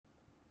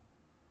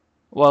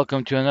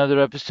Welcome to another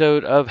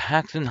episode of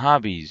Hacks and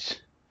Hobbies.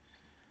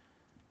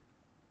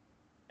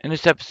 In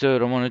this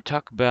episode, I want to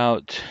talk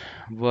about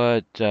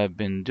what I've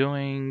been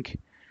doing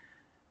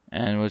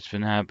and what's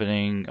been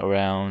happening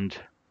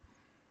around,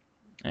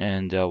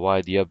 and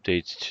why the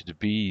updates to the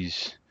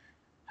bees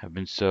have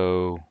been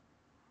so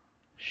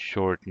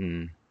short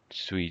and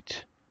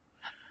sweet.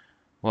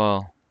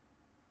 Well,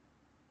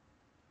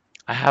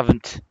 I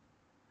haven't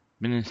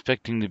been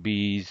inspecting the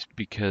bees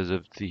because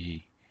of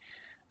the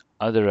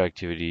other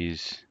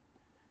activities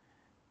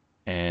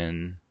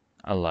in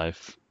a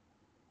life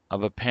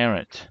of a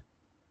parent,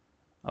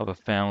 of a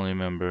family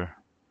member.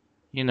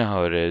 You know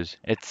how it is.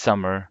 It's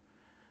summer.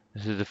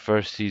 This is the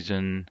first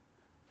season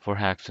for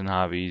Hacks and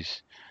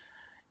Hobbies,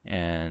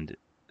 and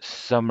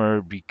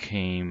summer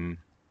became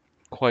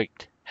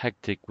quite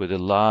hectic with a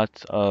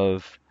lot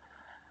of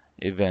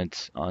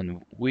events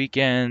on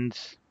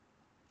weekends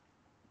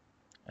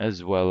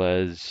as well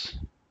as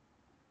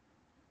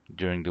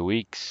during the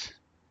weeks.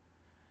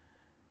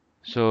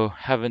 So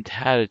haven't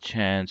had a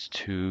chance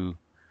to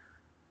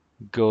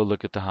go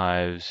look at the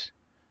hives,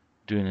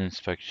 do an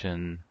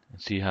inspection, and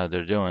see how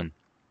they're doing.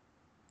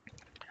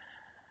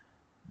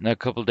 Now, a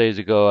couple days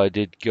ago, I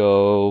did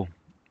go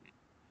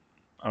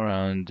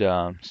around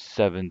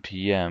 7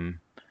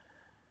 p.m.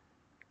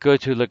 Go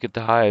to look at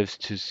the hives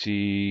to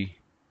see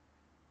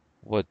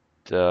what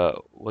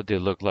what they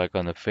look like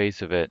on the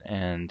face of it,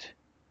 and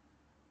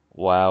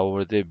wow,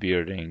 were they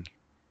bearding.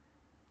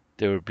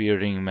 They were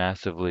bearding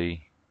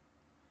massively,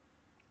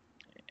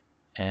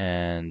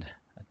 and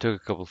I took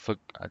a couple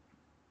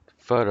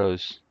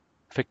photos,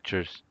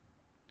 pictures,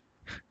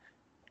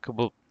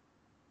 couple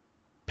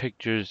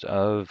pictures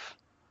of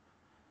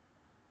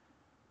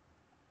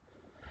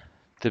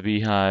the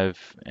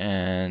beehive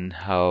and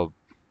how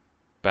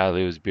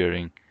badly it was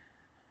bearding,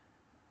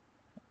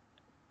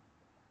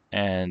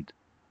 and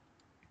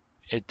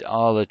it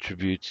all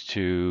attributes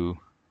to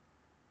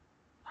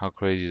how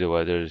crazy the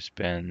weather's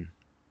been.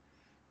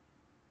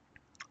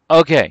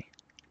 Okay,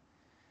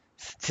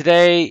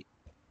 today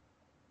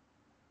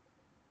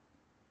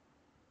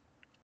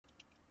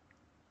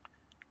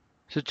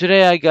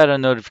today I got a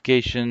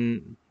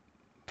notification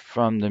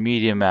from the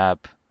Medium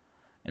app,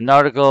 an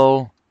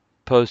article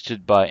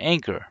posted by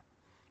Anchor.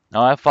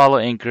 Now, I follow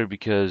Anchor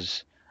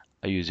because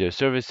I use their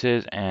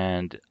services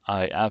and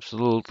I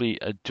absolutely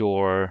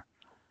adore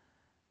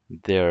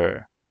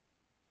their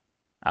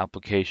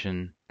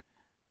application,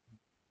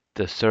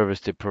 the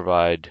service they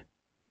provide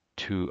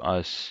to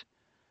us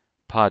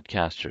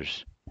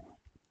podcasters.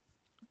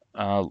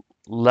 Uh,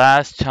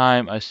 Last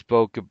time I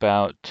spoke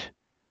about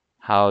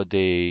how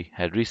they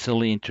had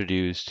recently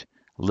introduced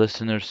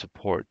listener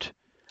support,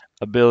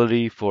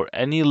 ability for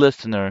any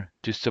listener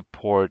to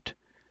support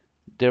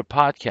their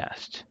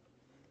podcast.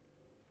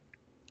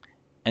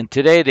 And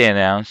today they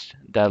announced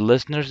that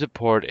listener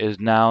support is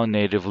now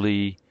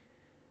natively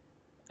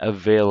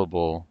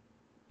available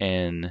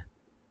in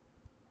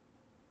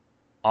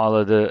all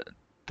of the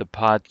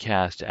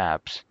podcast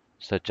apps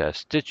such as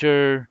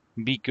Stitcher,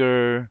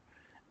 Beaker,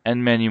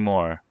 and many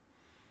more.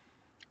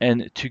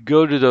 And to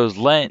go to those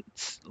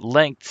lengths,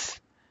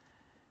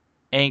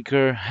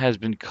 Anchor has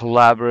been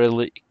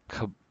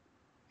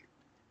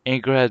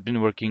Anchor has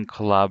been working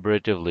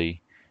collaboratively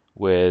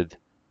with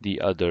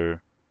the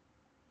other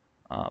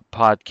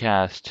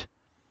podcast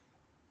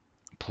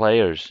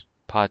players,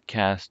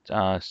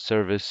 podcast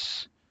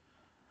service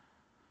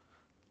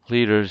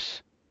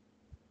leaders,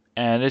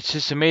 and it's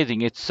just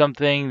amazing. It's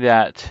something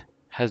that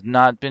has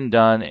not been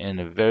done in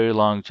a very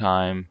long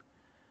time,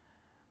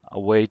 a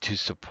way to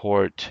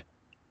support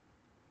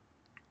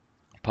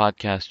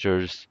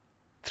podcasters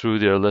through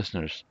their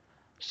listeners.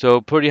 So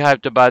pretty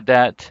hyped about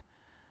that.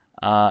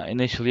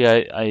 Initially,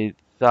 I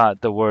thought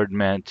the word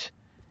meant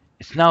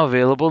it's now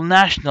available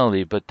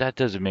nationally, but that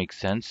doesn't make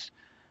sense.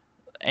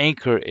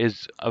 Anchor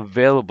is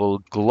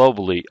available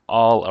globally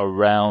all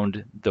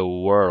around the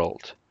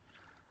world.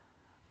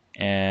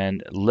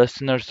 And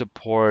listener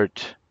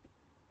support,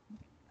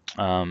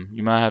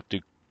 you might have to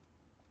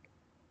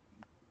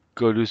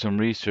go do some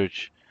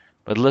research,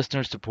 but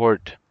listener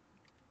support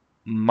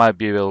might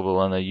be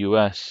available in the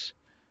US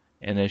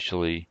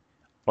initially,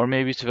 or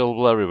maybe it's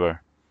available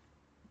everywhere.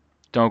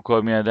 Don't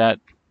quote me on that.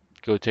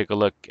 Go take a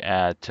look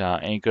at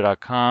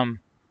anchor.com,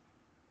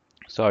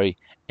 sorry,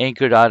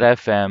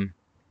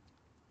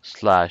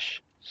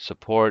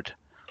 anchor.fm/support,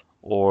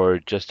 or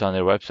just on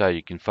their website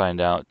you can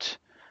find out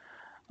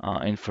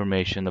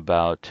information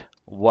about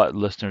what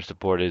listener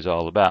support is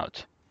all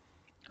about.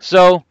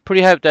 So,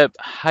 pretty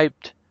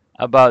hyped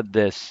about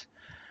this.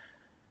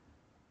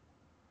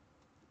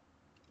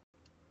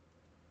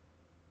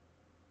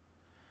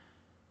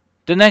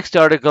 The next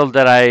article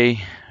that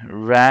I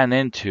ran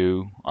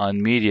into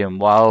on Medium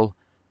while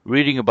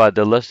reading about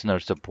the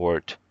listener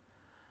support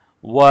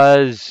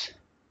was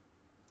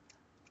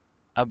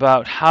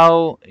about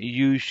how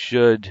you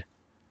should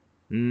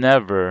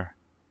never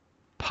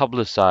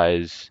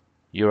publicize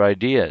your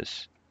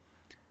ideas.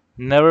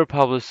 Never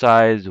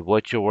publicize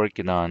what you're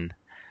working on.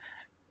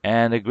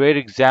 And a great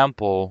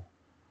example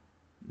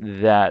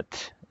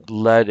that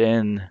led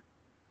in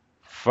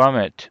from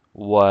it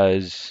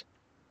was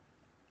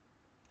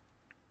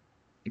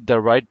the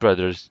Wright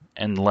brothers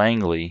and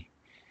Langley.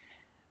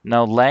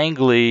 Now,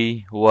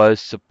 Langley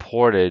was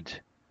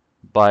supported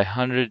by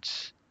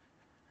hundreds,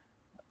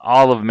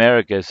 all of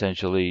America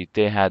essentially.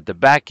 They had the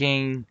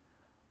backing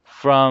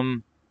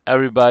from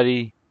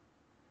everybody,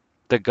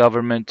 the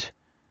government,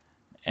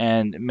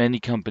 and many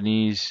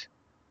companies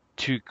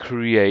to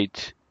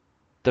create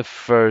the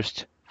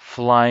first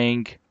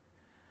flying,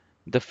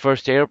 the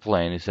first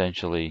airplane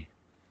essentially.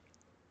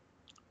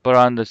 But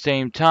on the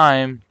same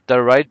time,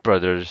 the Wright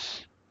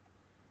brothers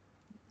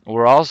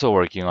were also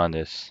working on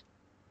this.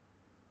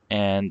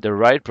 And the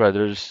Wright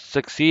brothers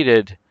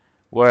succeeded,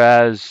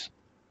 whereas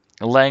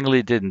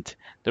Langley didn't.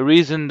 The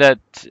reason that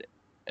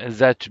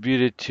is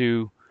attributed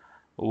to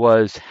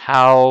was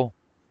how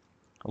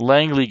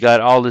Langley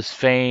got all this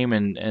fame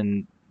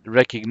and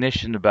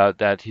recognition about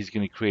that he's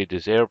going to create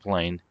this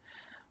airplane,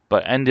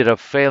 but ended up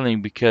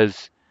failing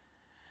because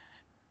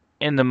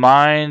in the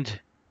mind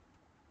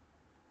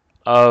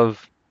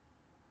of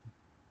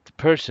the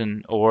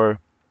person, or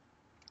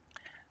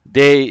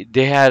they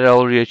had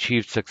already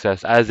achieved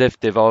success as if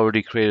they've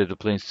already created the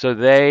plane.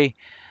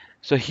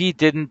 So he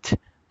didn't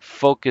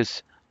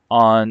focus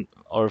on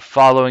or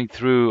following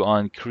through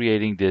on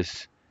creating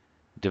this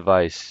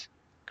device,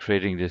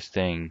 creating this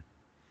thing,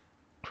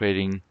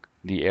 creating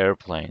the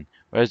airplane.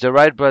 Whereas the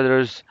Wright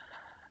brothers,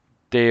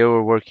 they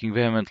were working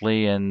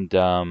vehemently and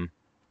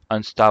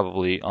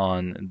unstoppably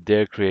on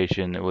their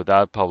creation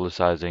without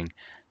publicizing,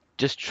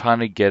 just trying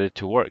to get it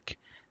to work.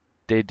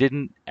 They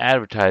didn't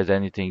advertise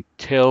anything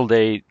till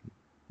they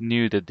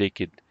knew that they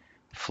could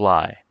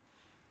fly.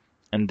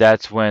 And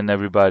that's when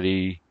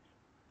everybody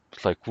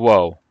was like,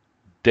 whoa,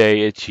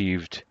 they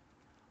achieved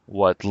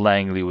what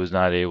Langley was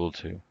not able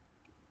to.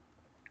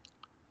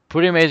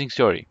 Pretty amazing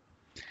story.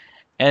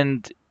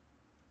 And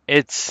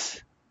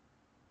it's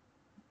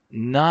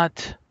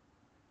not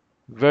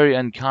very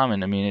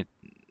uncommon. I mean,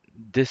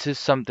 this is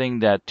something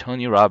that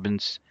Tony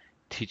Robbins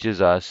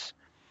teaches us.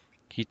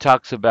 He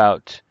talks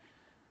about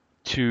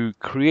to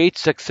create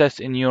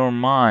success in your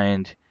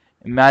mind,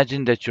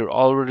 imagine that you're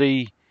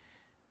already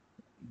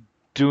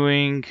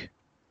doing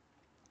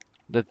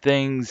the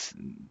things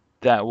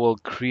that will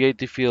create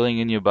the feeling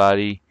in your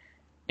body,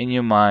 in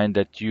your mind,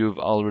 that you've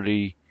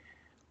already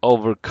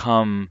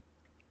overcome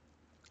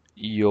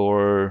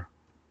your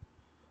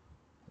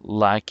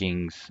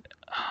lackings.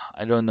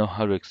 I don't know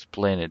how to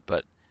explain it,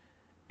 but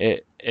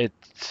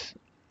it's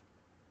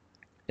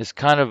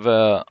kind of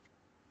a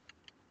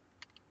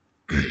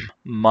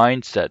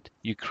mindset.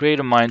 You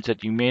create a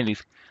mindset. You made a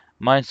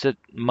mindset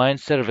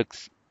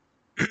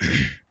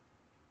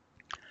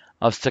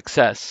of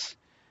success,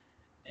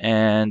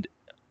 and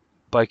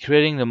by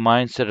creating the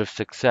mindset of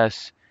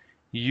success,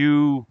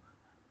 you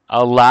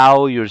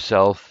allow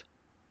yourself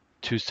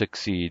to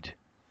succeed.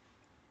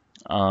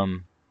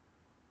 Um,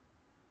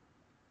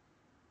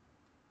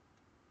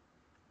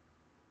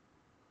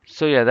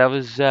 so yeah, that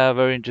was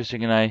very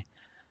interesting, and I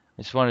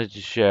just wanted to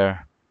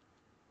share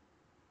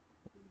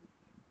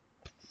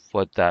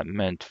what that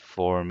meant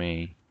for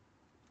me.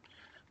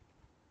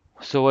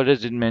 So what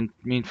does it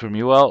mean for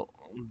me? Well,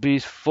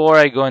 before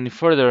I go any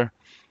further,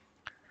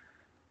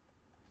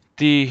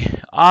 the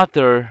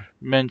author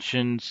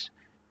mentions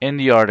in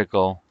the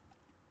article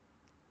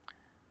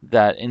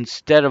that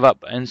instead of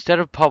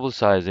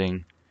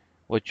publicizing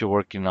what you're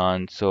working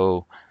on,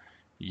 so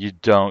you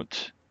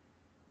don't,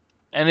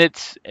 and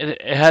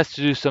it has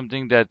to do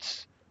something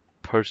that's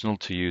personal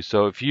to you.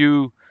 So if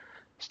you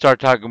start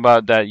talking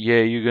about that,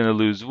 yeah, you're gonna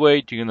lose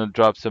weight, you're gonna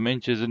drop some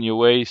inches in your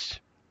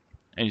waist,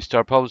 and you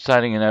start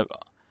publicizing,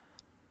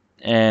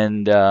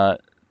 and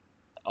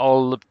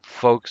all the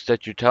folks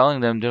that you're telling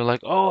them, they're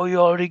like, oh, you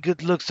already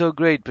good, look so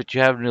great, but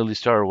you haven't really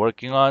started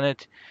working on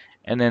it,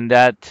 and then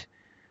that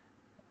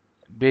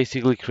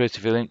basically creates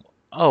a feeling,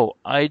 oh,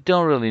 I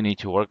don't really need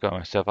to work on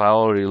myself, I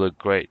already look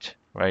great,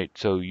 right?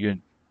 So you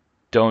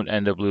don't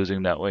end up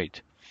losing that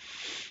weight.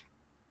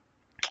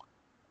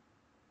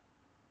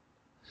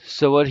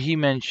 So what he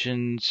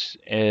mentions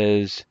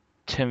is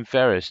Tim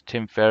Ferriss.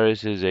 Tim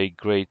Ferriss is a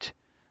great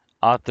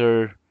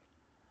author,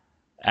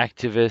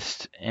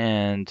 activist,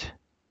 and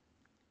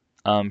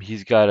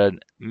he's got an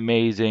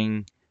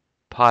amazing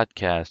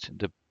podcast,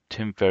 The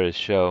Tim Ferriss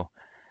Show,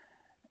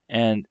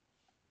 and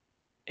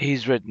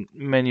he's written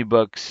many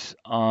books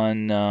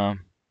on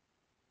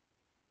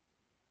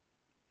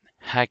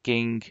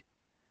hacking,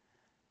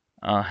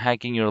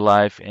 hacking your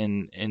life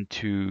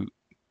into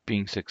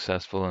being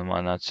successful and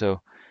whatnot.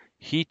 So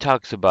he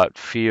talks about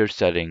fear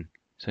setting.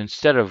 So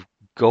instead of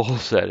goal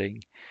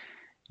setting,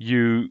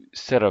 you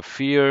set a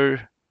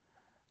fear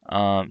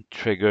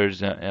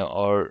triggers,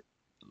 or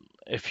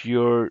if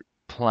you're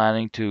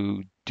planning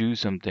to do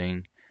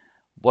something,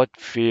 what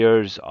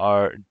fears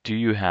are do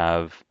you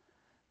have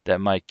that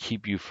might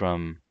keep you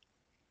from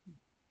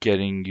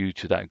getting you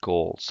to that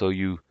goal? So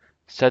you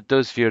set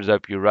those fears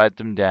up, you write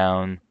them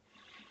down.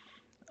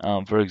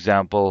 For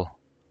example,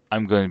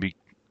 I'm going to be,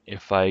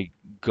 if I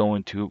go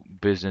into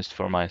business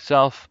for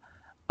myself,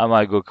 I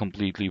might go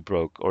completely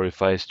broke. Or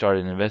if I start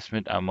an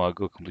investment, I might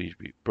go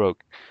completely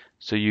broke.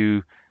 So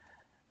you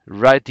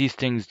write these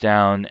things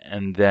down,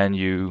 and then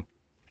you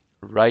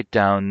write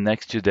down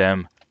next to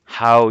them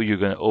how you're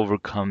going to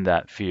overcome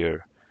that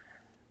fear.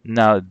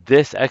 Now,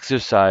 this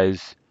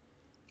exercise,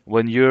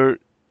 when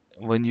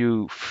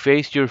you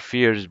face your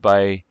fears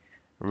by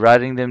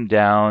writing them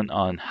down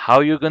on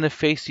how you're going to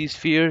face these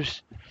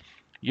fears,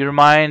 your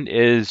mind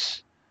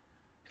is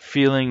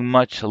feeling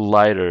much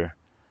lighter.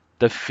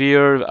 The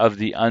fear of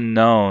the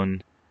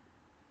unknown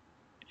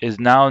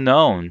is now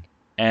known,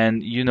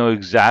 and you know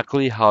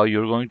exactly how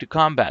you're going to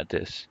combat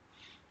this.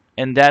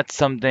 And that's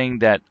something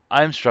that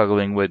I'm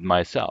struggling with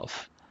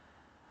myself.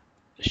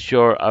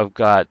 Sure, I've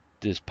got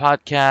this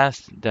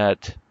podcast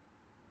that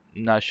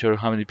I'm not sure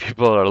how many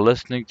people are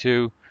listening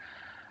to.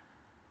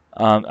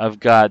 I've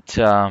got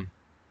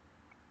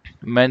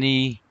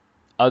many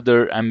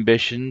other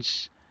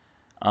ambitions.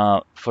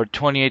 For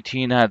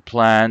 2018, I had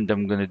planned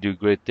I'm going to do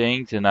great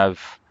things, and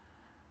I've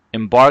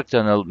embarked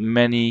on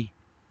many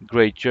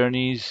great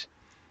journeys.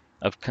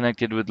 I've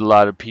connected with a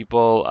lot of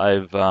people.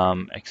 I've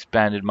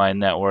expanded my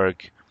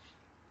network.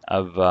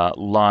 I've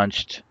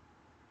launched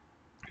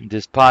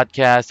this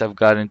podcast. I've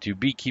got into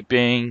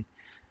beekeeping.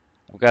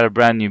 I've got a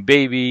brand new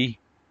baby.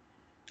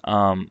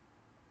 Um,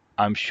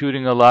 I'm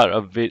shooting a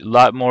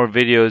lot more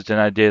videos than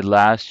I did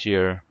last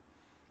year.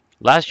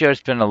 Last year I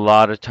spent a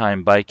lot of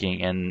time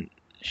biking, and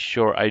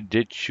sure, I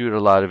did shoot a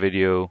lot of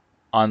video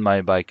on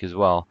my bike as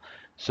well.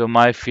 So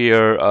my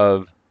fear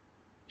of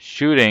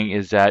shooting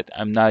is that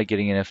I'm not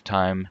getting enough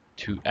time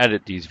to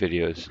edit these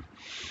videos.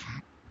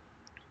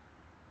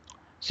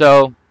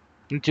 So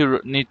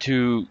need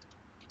to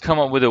come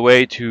up with a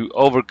way to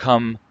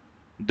overcome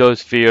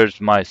those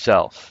fears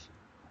myself.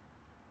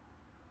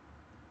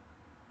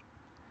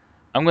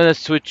 I'm gonna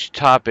switch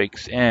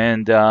topics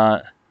and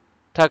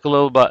talk a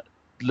little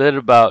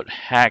about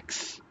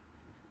hacks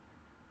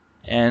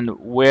and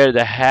where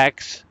the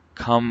hacks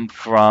come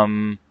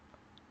from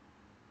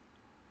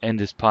in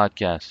this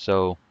podcast.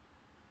 So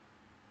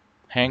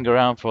hang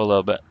around for a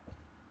little bit.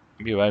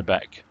 Be right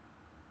back.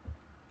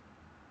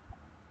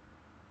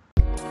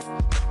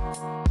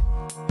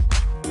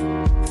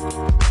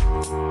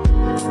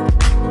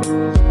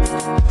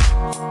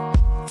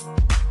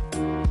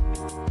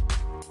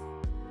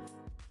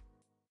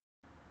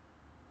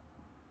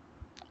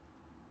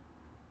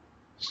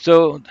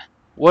 So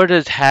where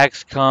does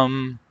hacks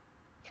come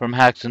from,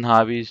 hacks and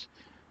hobbies?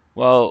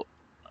 Well,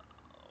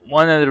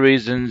 one of the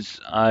reasons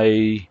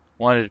I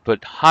wanted to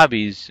put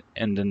hobbies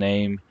in the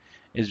name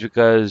is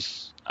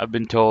because I've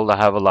been told I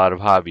have a lot of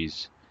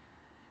hobbies.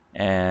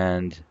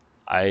 And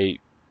I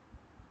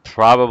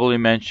probably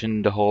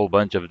mentioned a whole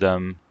bunch of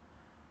them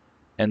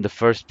in the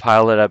first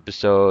pilot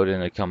episode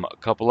and a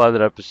couple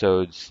other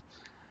episodes.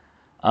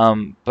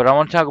 But I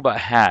want to talk about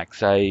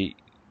hacks. I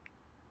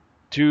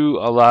do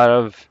a lot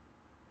of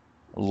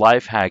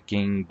life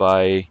hacking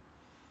by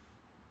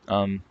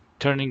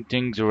turning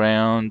things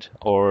around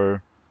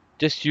or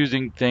just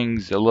using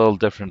things a little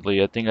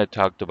differently. I think I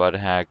talked about a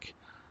hack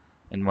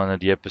in one of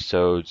the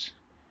episodes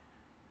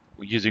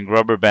using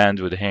rubber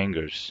bands with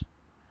hangers.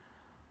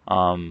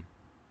 Um,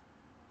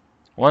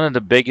 One of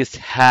the biggest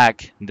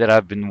hack that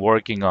I've been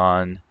working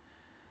on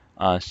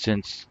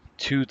since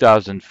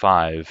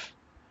 2005,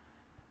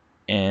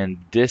 and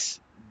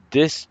this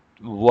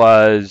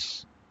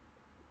was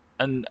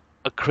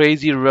a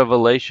crazy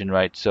revelation,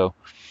 right? So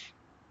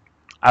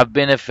I've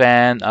been a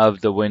fan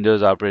of the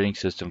Windows operating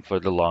system for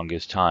the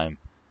longest time.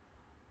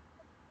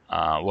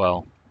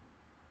 Well,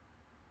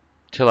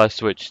 till I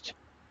switched.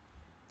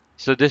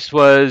 So this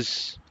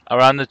was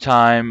around the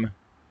time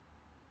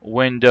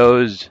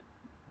Windows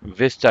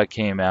Vista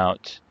came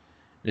out.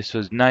 This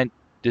was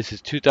This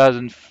is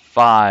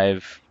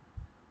 2005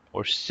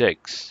 or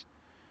 6,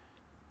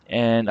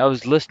 and I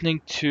was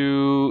listening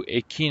to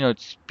a keynote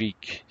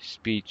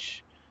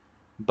speech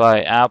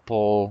by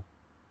Apple,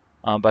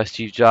 by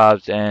Steve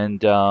Jobs,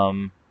 and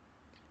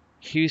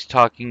he was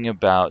talking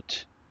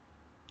about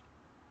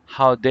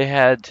how they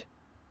had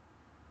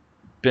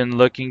been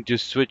looking to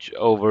switch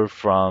over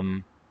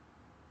from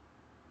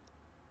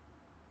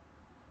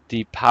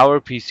the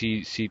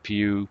PowerPC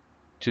CPU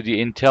to the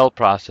Intel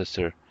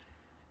processor.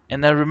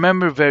 And I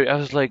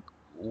was like,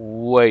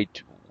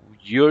 wait,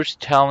 you're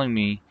telling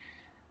me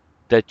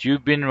that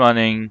you've been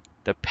running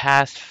for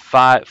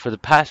the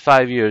past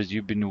 5 years,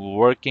 you've been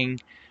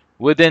working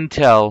with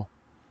Intel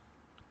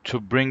to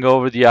bring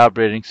over the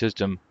operating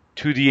system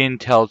to the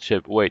Intel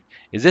chip. Wait,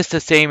 is this the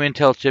same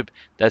Intel chip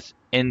that's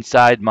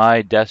inside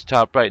my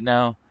desktop right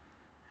now?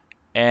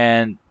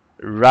 And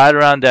right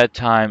around that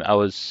time, I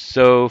was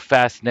so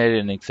fascinated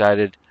and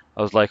excited.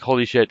 I was like,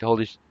 holy shit,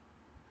 holy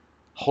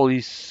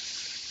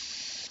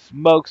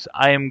smokes,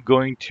 I am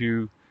going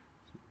to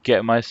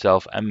get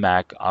myself a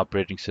Mac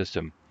operating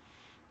system.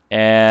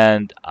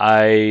 And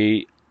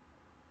I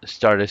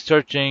started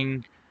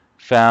searching,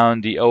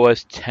 found the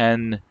OS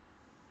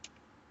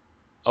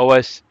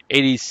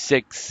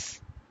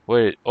 86,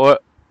 wait, or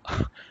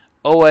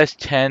OS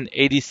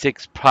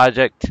 1086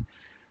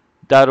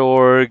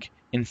 project.org,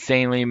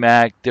 insanely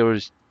Mac. There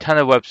was a ton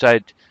of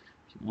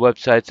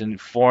websites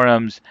and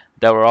forums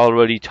that were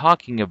already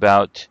talking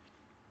about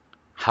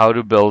how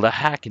to build a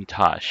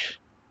Hackintosh.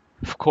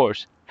 Of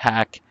course,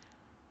 hack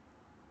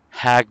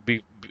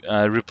be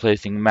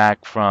replacing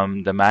Mac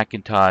from the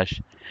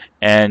Macintosh,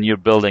 and you're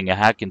building a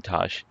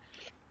Hackintosh.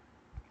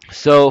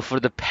 So for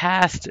the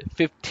past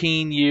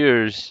 15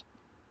 years,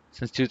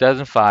 since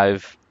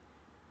 2005,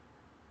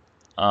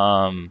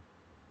 um,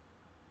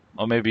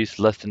 or maybe it's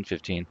less than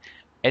 15.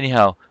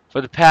 Anyhow,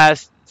 for the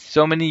past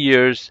so many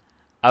years,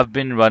 I've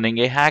been running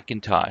a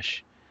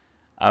Hackintosh.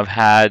 I've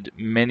had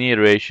many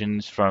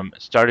iterations from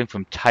starting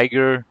from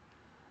Tiger,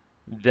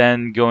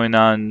 then going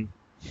on.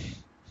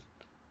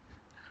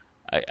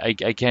 I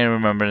can't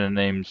remember the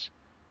names.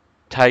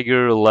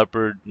 Tiger,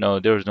 Leopard.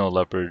 No, there was no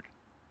Leopard.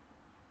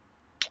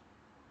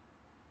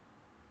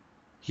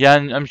 Yeah,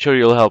 I'm sure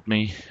you'll help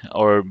me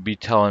or be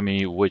telling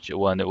me which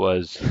one it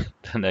was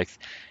the next.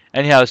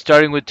 Anyhow,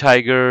 starting with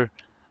Tiger,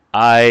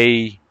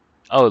 I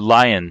oh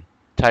Lion,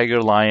 Tiger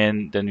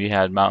Lion. Then we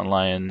had Mountain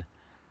Lion.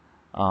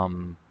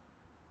 Um,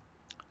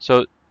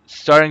 so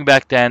starting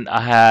back then,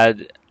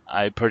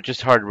 I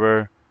purchased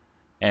hardware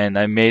and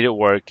I made it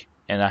work,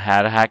 and I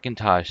had a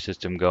Hackintosh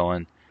system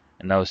going,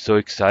 and I was so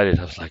excited.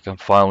 I was like, I'm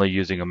finally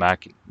using a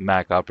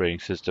Mac operating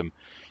system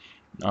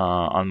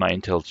on my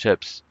Intel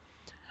chips.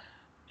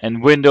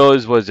 And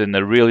Windows was in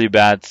a really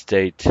bad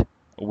state.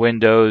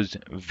 Windows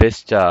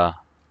Vista,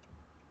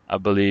 I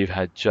believe,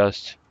 had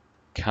just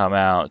come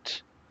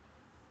out,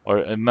 or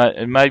it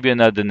might be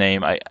another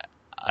name. I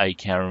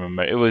can't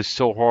remember. It was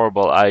so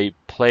horrible. I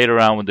played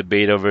around with the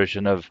beta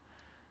version of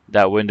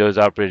that Windows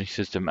operating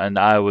system, and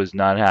I was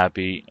not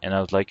happy. And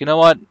I was like, you know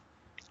what?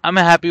 I'm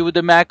happy with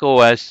the Mac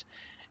OS,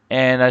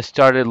 and I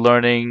started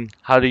learning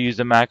how to use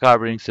the Mac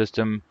operating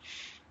system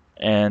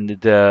and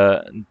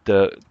the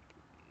the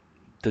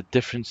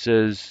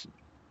differences,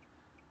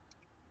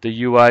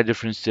 the UI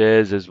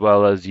differences, as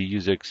well as the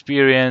user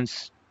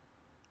experience.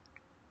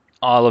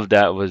 All of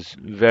that was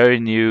very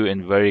new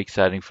and very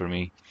exciting for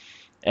me.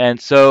 And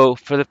so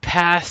for the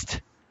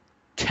past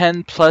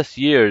 10 plus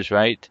years,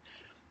 right,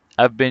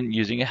 I've been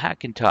using a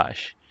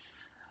Hackintosh.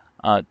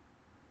 Uh,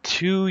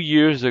 2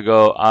 years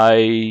ago,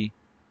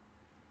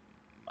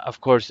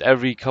 of course,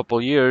 every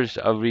couple years,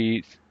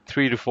 every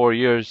 3 to 4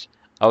 years,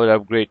 I would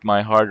upgrade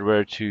my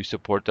hardware to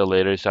support the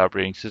latest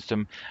operating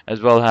system,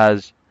 as well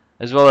as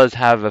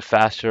have a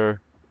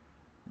faster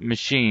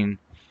machine.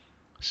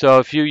 So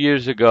a few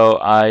years ago,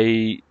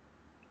 I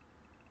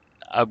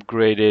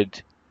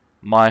upgraded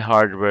my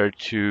hardware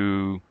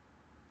to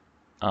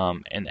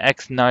an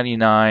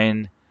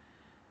X99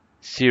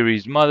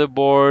 series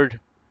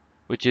motherboard,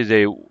 which is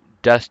a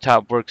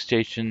desktop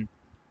workstation.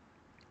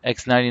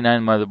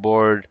 X99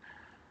 motherboard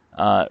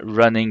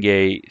running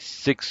a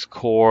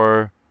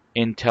 6-core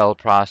Intel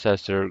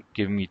processor,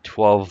 giving me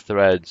 12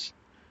 threads,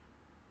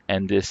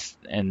 and with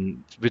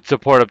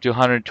support up to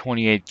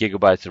 128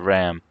 gigabytes of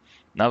RAM.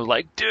 And I was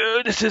like,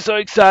 dude, this is so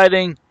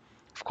exciting.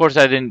 Of course,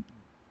 I didn't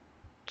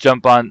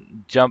jump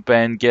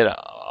and get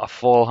a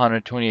full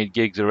 128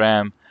 gigs of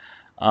RAM.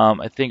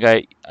 I think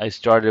I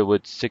started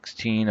with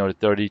 16 or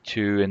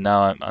 32, and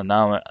now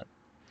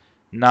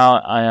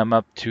I am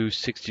up to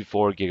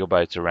 64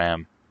 gigabytes of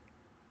RAM.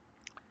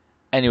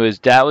 Anyways,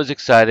 that was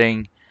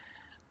exciting.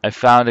 I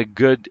found a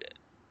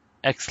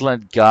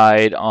excellent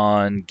guide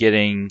on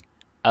getting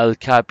El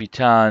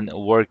Capitan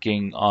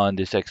working on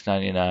this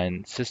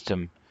X99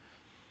 system.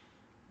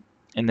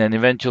 And then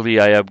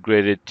eventually I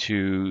upgraded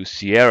to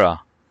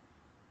Sierra.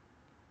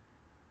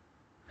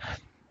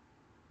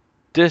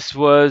 This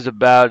was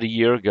about a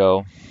year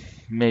ago,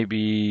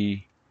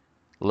 maybe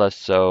less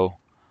so.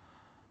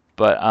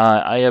 But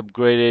I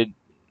upgraded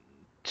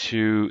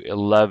to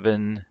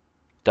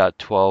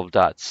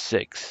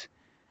 11.12.6.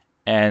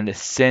 And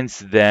since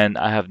then,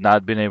 I have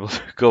not been able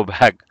to go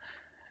back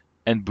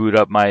and boot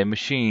up my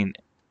machine.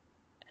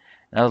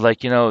 And I was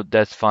like,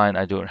 that's fine.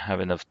 I don't have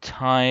enough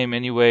time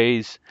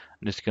anyways.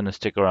 I'm just gonna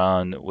stick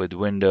around with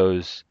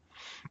Windows.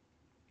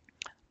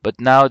 But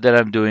now that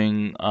I'm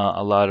doing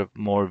a lot of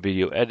more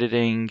video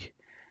editing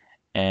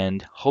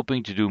and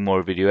hoping to do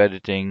more video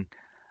editing,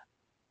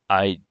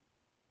 I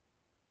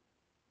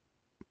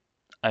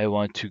I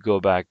want to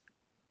go back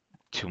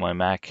to my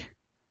Mac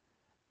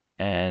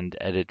and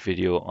edit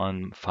video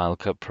on Final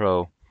Cut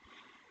Pro.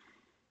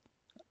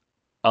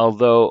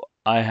 Although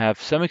I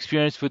have some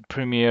experience with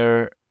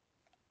Premiere,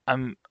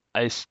 I'm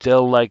I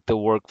still like the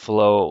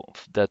workflow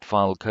that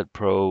Final Cut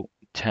Pro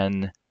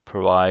 10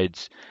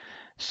 provides.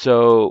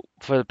 So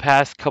for the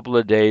past couple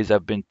of days,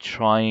 I've been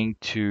trying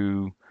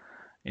to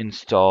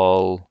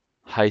install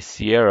High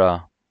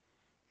Sierra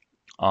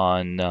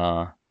on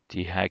the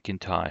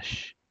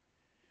Hackintosh,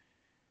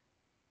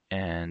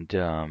 and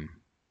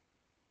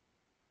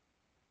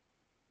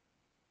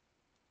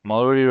I'm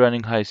already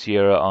running High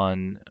Sierra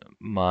on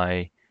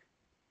my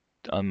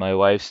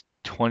wife's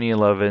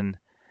 2011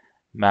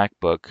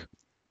 MacBook,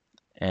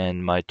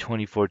 and my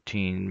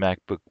 2014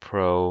 MacBook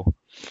Pro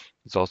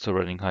is also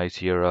running High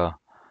Sierra.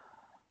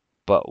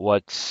 But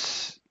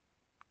what's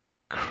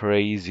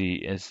crazy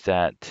is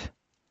that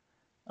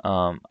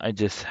I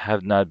just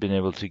have not been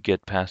able to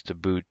get past the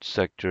boot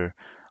sector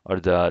or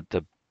the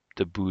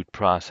boot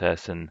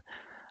process, and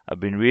I've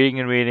been reading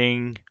and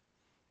reading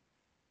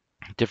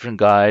different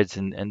guides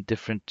and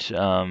different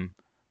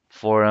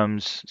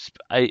forums.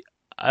 I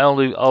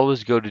only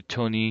always go to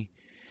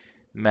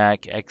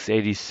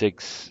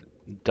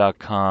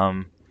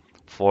TonyMacX86.com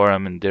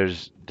forum, and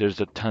there's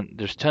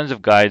tons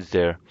of guides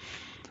there,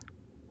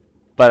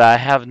 but I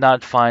have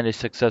not found a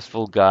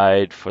successful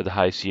guide for the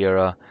High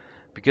Sierra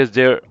because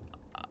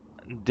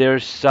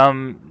there's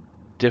some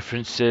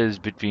differences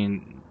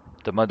between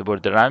the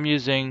motherboard that I'm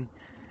using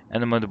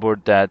and the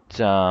motherboard that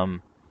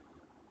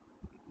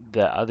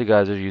the other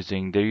guys are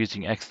using. They're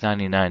using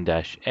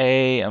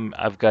X99-A.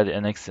 I've got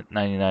an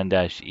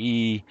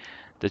X99-E,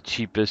 the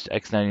cheapest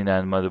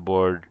X99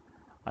 motherboard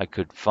I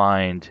could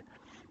find.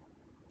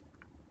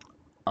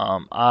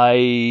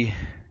 I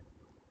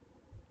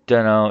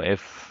don't know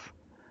if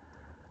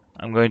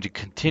I'm going to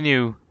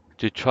continue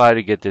to try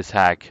to get this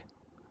hack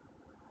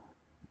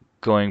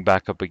going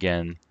back up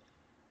again,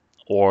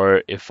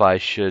 or if I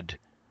should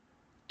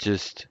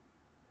just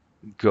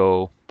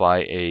go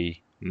buy a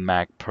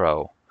Mac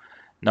Pro.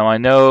 Now I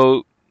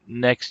know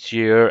next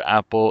year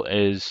Apple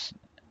is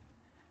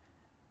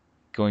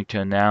going to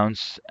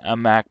announce a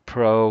Mac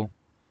Pro,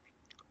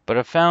 but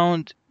I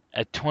found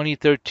a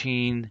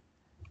 2013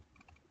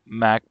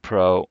 Mac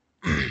Pro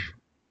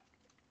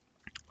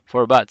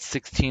for about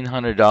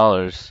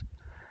 $1,600,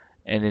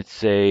 and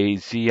it's a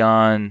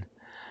Xeon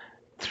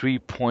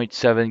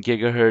 3.7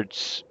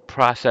 gigahertz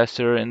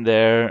processor in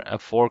there, a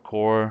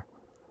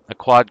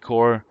quad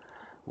core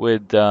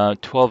with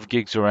 12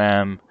 gigs of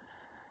RAM.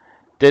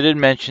 They did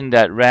mention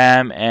that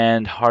RAM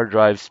and hard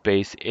drive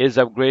space is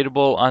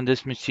upgradable on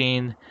this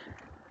machine.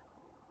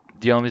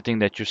 The only thing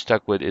that you're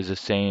stuck with is the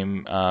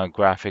same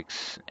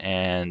graphics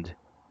and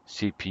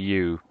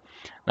CPU.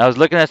 And I was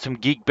looking at some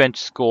Geekbench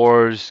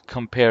scores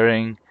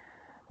comparing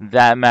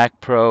that Mac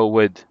Pro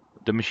with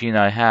the machine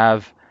I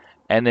have,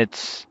 and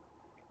it's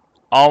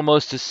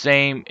almost the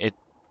same.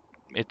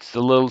 It's a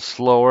little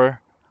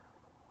slower,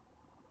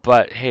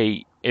 but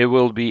hey, it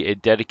will be a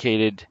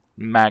dedicated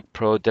Mac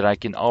Pro that I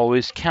can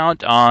always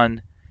count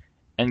on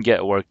and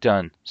get work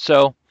done.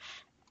 So,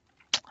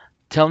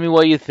 tell me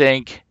what you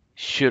think.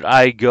 Should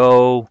I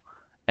go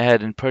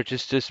ahead and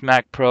purchase this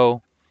Mac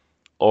Pro,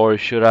 or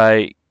should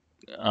I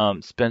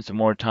spend some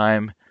more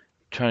time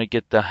trying to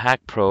get the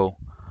Hack Pro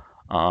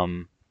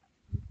um,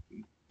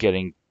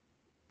 getting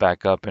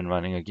back up and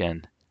running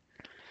again?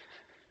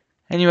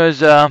 Anyways,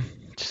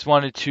 just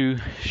wanted to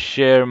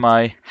share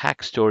my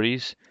hack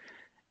stories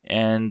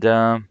and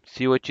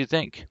see what you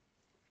think.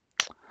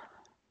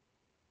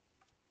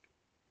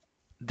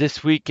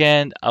 This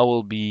weekend, I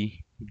will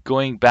be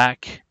going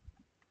back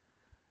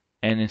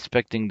and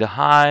inspecting the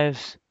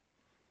hives.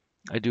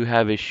 I do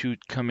have a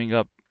shoot coming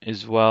up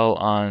as well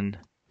on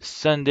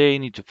Sunday.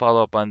 Need to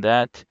follow up on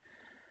that.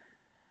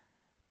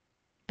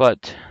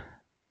 But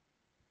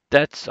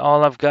that's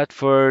all I've got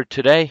for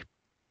today.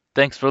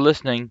 Thanks for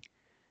listening,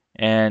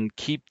 and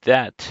keep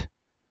that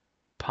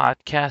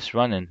podcast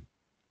running.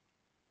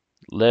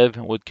 Live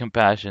with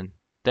compassion.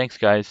 Thanks,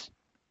 guys.